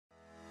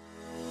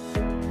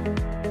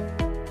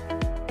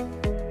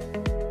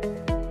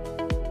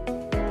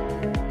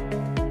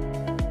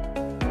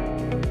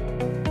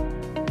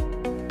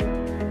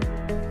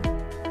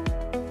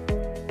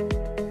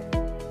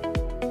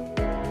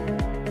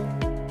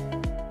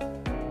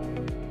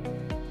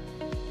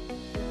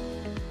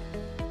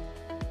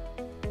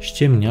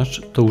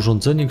Ściemniacz to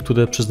urządzenie,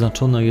 które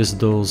przeznaczone jest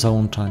do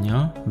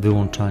załączania,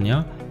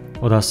 wyłączania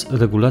oraz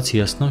regulacji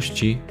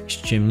jasności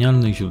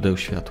ściemnialnych źródeł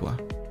światła.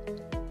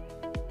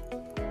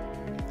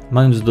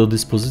 Mając do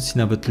dyspozycji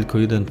nawet tylko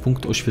jeden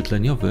punkt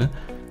oświetleniowy,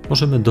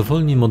 możemy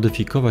dowolnie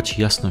modyfikować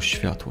jasność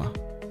światła.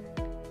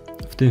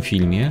 W tym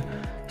filmie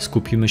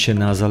skupimy się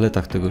na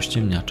zaletach tego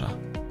ściemniacza.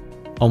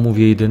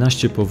 Omówię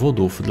 11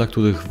 powodów, dla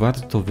których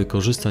warto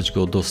wykorzystać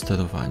go do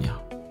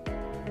sterowania.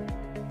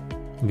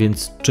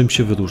 Więc czym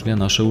się wyróżnia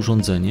nasze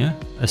urządzenie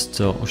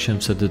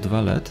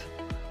SCO-802-LED?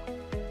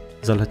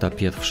 Zaleta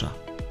pierwsza.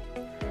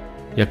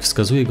 Jak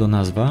wskazuje jego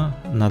nazwa,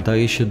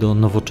 nadaje się do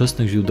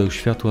nowoczesnych źródeł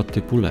światła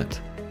typu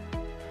LED.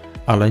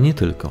 Ale nie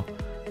tylko.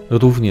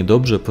 Równie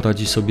dobrze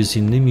poradzi sobie z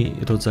innymi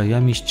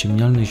rodzajami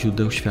ściemnialnych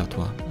źródeł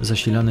światła,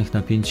 zasilanych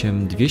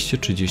napięciem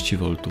 230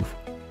 V,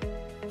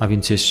 a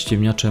więc jest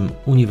ściemniaczem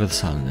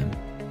uniwersalnym.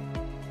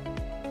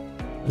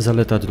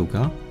 Zaleta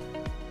druga.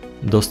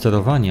 Do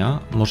sterowania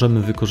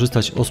możemy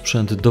wykorzystać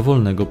osprzęt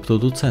dowolnego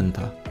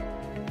producenta.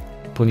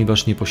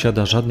 Ponieważ nie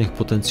posiada żadnych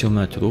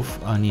potencjometrów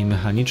ani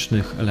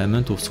mechanicznych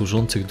elementów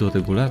służących do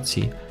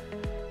regulacji,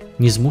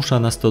 nie zmusza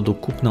nas to do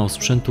kupna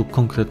osprzętu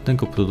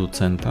konkretnego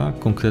producenta,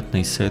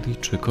 konkretnej serii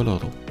czy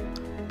koloru.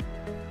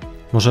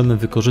 Możemy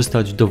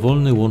wykorzystać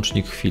dowolny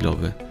łącznik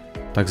chwilowy,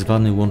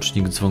 tzw.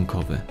 łącznik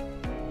dzwonkowy.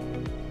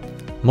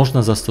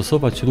 Można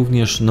zastosować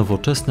również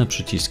nowoczesne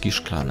przyciski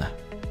szklane.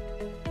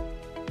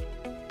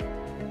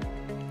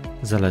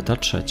 Zaleta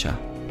trzecia.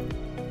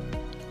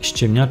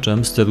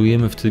 Ściemniaczem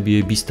sterujemy w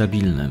trybie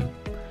bistabilnym.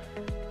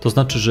 To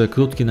znaczy, że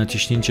krótkie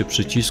naciśnięcie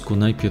przycisku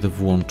najpierw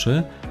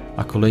włączy,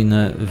 a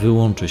kolejne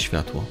wyłączy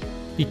światło.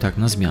 I tak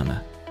na zmianę.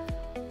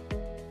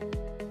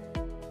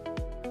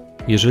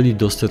 Jeżeli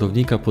do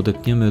sterownika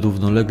podepniemy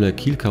równolegle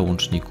kilka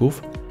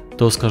łączników,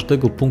 to z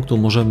każdego punktu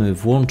możemy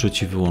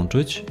włączyć i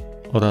wyłączyć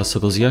oraz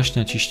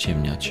rozjaśniać i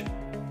ściemniać.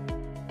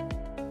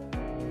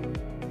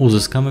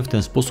 Uzyskamy w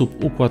ten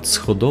sposób układ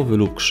schodowy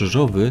lub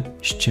krzyżowy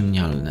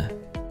ściemnialny.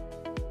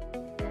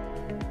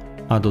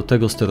 A do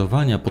tego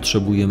sterowania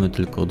potrzebujemy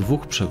tylko 2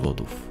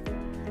 przewodów.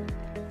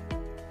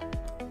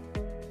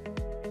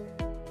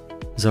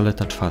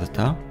 Zaleta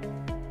czwarta.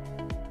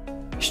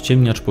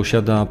 Ściemniacz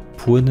posiada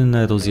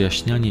płynne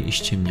rozjaśnianie i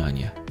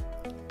ściemnianie.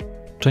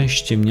 Część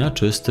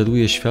ściemniaczy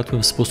steruje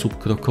światłem w sposób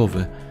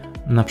krokowy,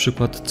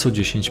 np. co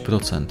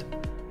 10%,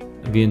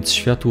 więc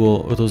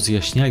światło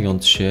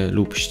rozjaśniając się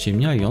lub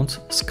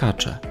ściemniając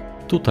skacze.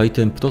 Tutaj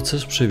ten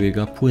proces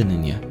przebiega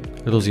płynnie.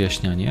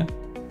 Rozjaśnianie,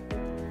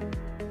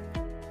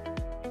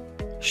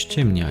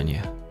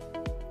 ściemnianie.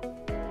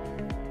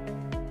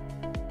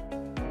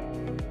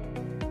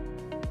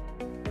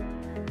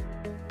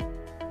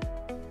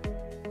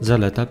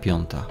 Zaleta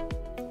piąta.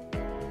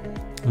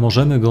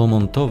 Możemy go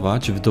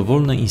montować w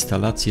dowolnej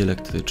instalacji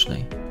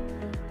elektrycznej.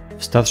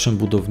 W starszym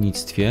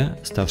budownictwie,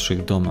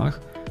 starszych domach,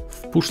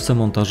 w puszce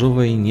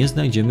montażowej nie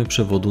znajdziemy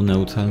przewodu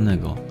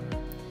neutralnego.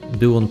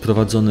 Był on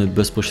prowadzony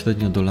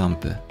bezpośrednio do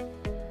lampy.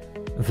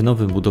 W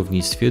nowym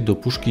budownictwie do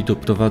puszki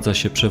doprowadza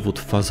się przewód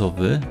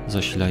fazowy,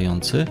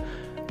 zasilający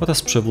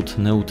oraz przewód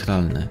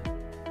neutralny.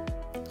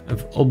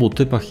 W obu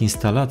typach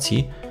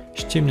instalacji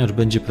ściemniacz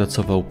będzie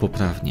pracował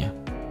poprawnie.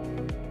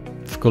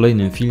 W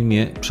kolejnym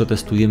filmie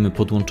przetestujemy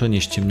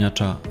podłączenie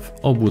ściemniacza w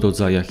obu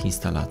rodzajach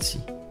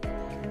instalacji.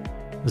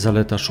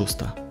 Zaleta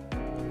szósta.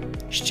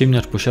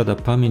 Ściemniacz posiada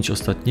pamięć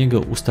ostatniego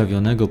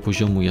ustawionego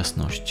poziomu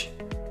jasności.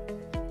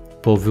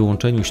 Po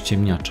wyłączeniu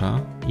ściemniacza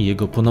i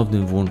jego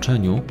ponownym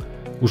włączeniu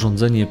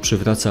urządzenie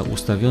przywraca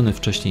ustawiony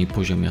wcześniej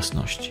poziom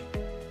jasności.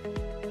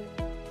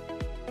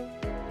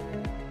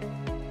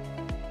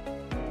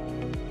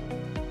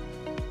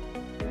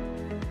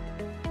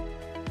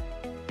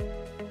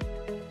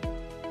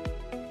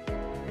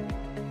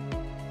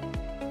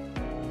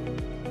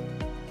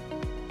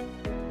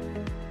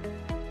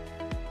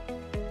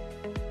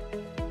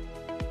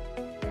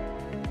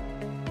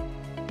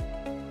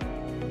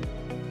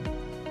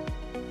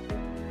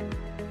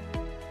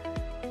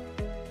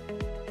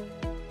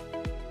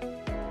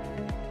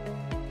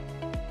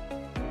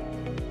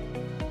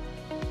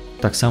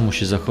 Tak samo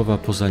się zachowa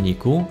po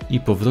zaniku i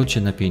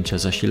powrocie napięcia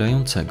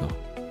zasilającego.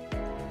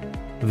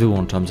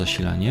 Wyłączam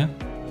zasilanie.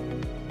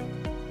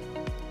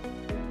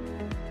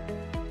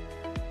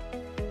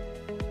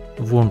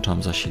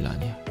 Włączam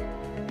zasilanie.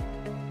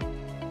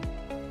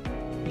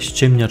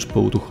 Ściemniacz po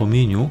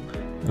uruchomieniu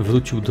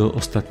wrócił do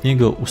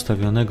ostatniego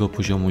ustawionego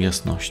poziomu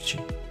jasności.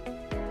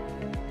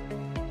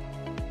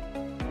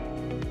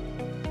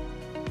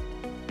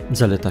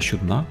 Zaleta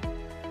siódma.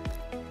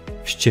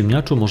 W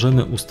ściemniaczu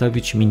możemy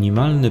ustawić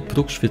minimalny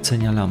próg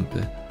świecenia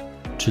lampy,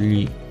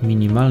 czyli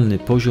minimalny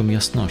poziom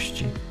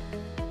jasności.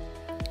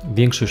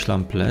 Większość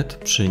lamp LED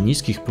przy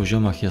niskich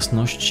poziomach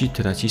jasności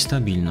traci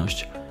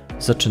stabilność,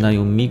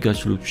 zaczynają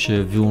migać lub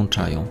się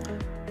wyłączają,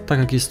 tak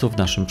jak jest to w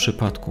naszym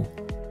przypadku.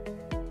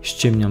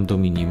 Ściemniam do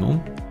minimum,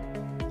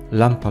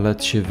 lampa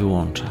LED się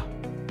wyłącza.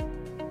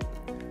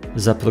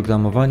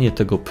 Zaprogramowanie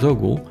tego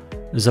progu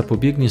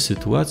zapobiegnie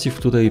sytuacji, w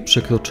której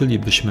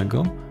przekroczylibyśmy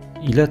go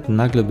i LED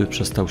nagle by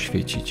przestał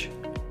świecić.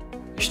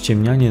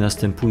 Ściemnianie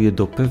następuje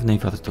do pewnej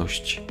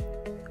wartości.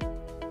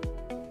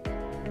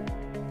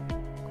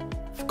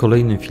 W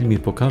kolejnym filmie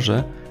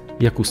pokażę,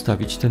 jak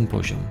ustawić ten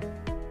poziom.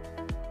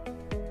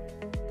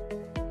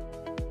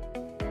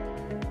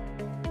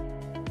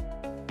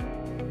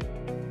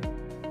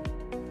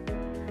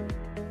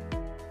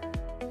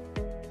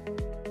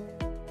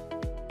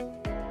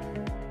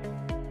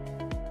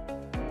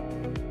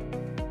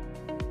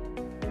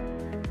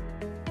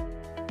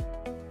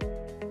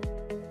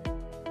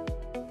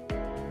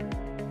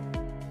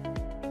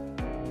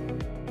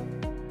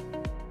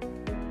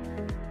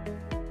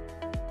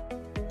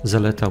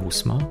 Zaleta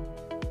 8.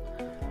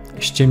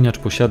 Ściemniacz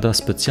posiada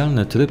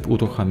specjalny tryb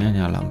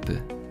uruchamiania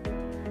lampy.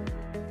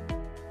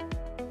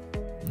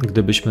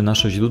 Gdybyśmy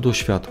nasze źródło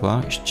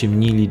światła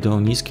ściemnili do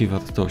niskiej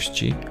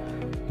wartości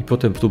i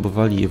potem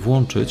próbowali je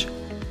włączyć,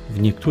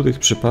 w niektórych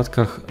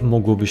przypadkach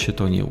mogłoby się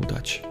to nie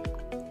udać.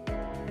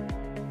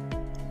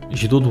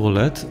 Źródło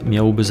LED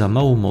miałoby za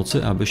mało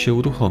mocy, aby się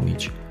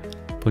uruchomić,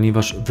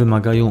 ponieważ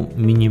wymagają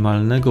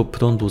minimalnego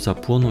prądu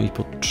zapłonu i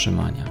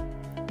podtrzymania.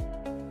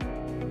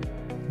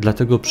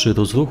 Dlatego przy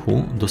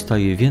rozruchu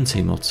dostaje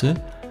więcej mocy,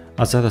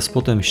 a zaraz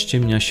potem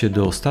ściemnia się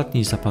do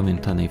ostatniej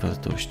zapamiętanej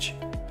wartości.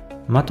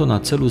 Ma to na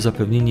celu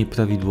zapewnienie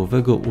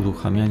prawidłowego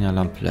uruchamiania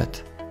lamp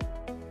LED.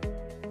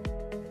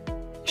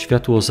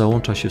 Światło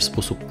załącza się w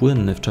sposób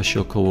płynny w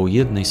czasie około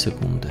 1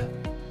 sekundy.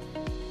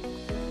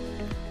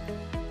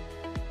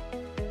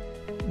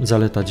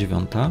 Zaleta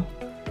 9.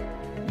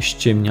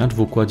 Ściemniacz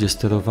w układzie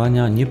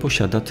sterowania nie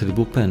posiada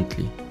trybu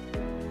pętli.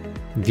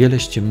 Wiele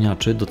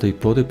ściemniaczy do tej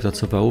pory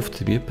pracowało w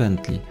trybie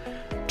pętli,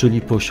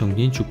 czyli po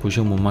osiągnięciu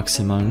poziomu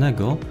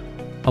maksymalnego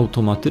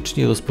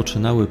automatycznie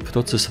rozpoczynały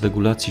proces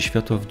regulacji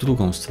światła w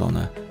drugą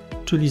stronę,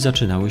 czyli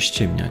zaczynały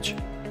ściemniać.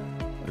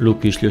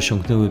 Lub jeśli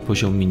osiągnęły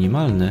poziom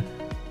minimalny,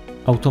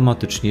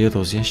 automatycznie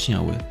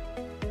rozjaśniały.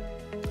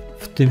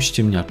 W tym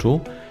ściemniaczu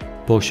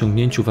po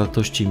osiągnięciu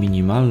wartości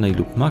minimalnej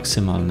lub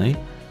maksymalnej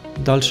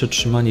dalsze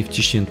trzymanie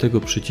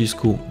wciśniętego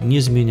przycisku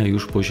nie zmienia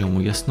już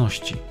poziomu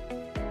jasności.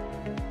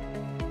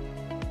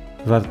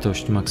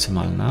 Wartość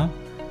maksymalna,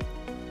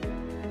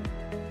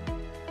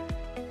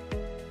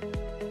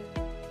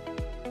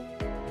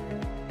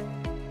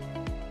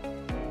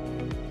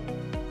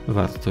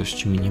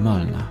 wartość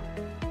minimalna.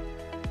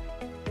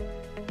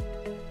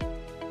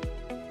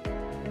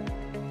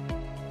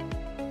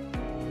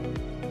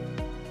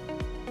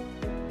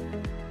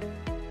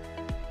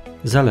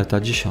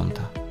 Zaleta 10.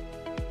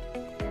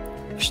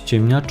 W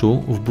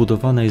ściemniaczu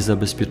wbudowane jest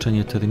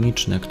zabezpieczenie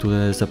termiczne,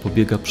 które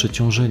zapobiega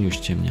przeciążeniu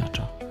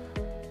ściemniacza.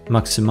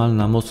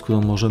 Maksymalna moc,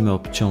 którą możemy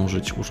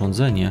obciążyć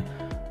urządzenie,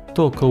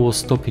 to około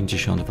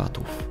 150 W.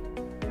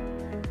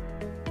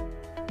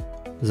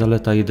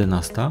 Zaleta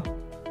 11.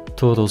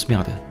 To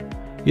rozmiary.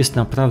 Jest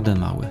naprawdę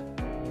mały.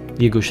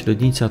 Jego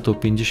średnica to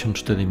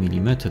 54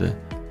 mm,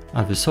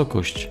 a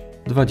wysokość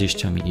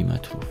 20 mm.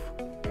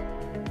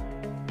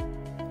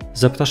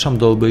 Zapraszam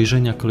do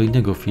obejrzenia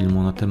kolejnego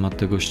filmu na temat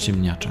tego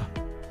ściemniacza,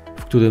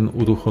 w którym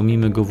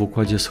uruchomimy go w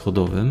układzie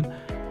schodowym,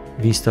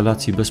 w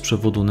instalacji bez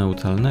przewodu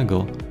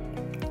neutralnego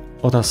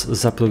oraz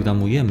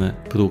zaprogramujemy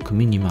próg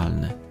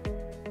minimalny.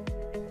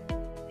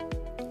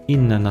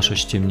 Inne nasze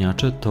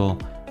ściemniacze to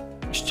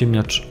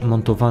ściemniacz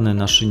montowany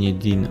na szynie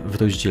DIN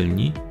w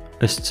rozdzielni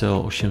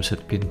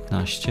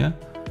SCO-815,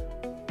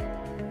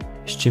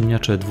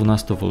 ściemniacze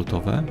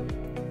 12V,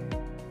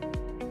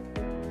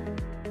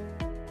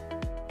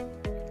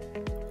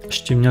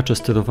 ściemniacze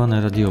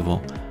sterowane radiowo,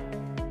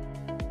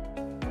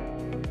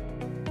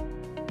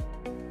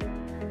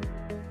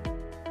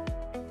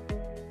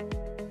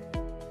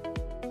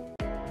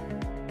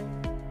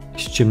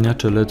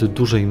 ściemniacze LED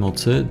dużej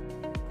mocy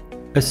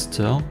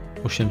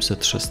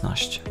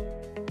SCO-816.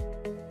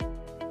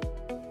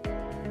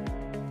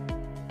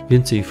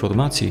 Więcej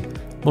informacji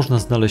można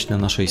znaleźć na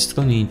naszej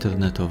stronie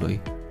internetowej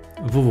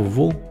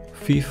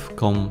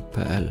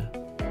www.fif.com.pl.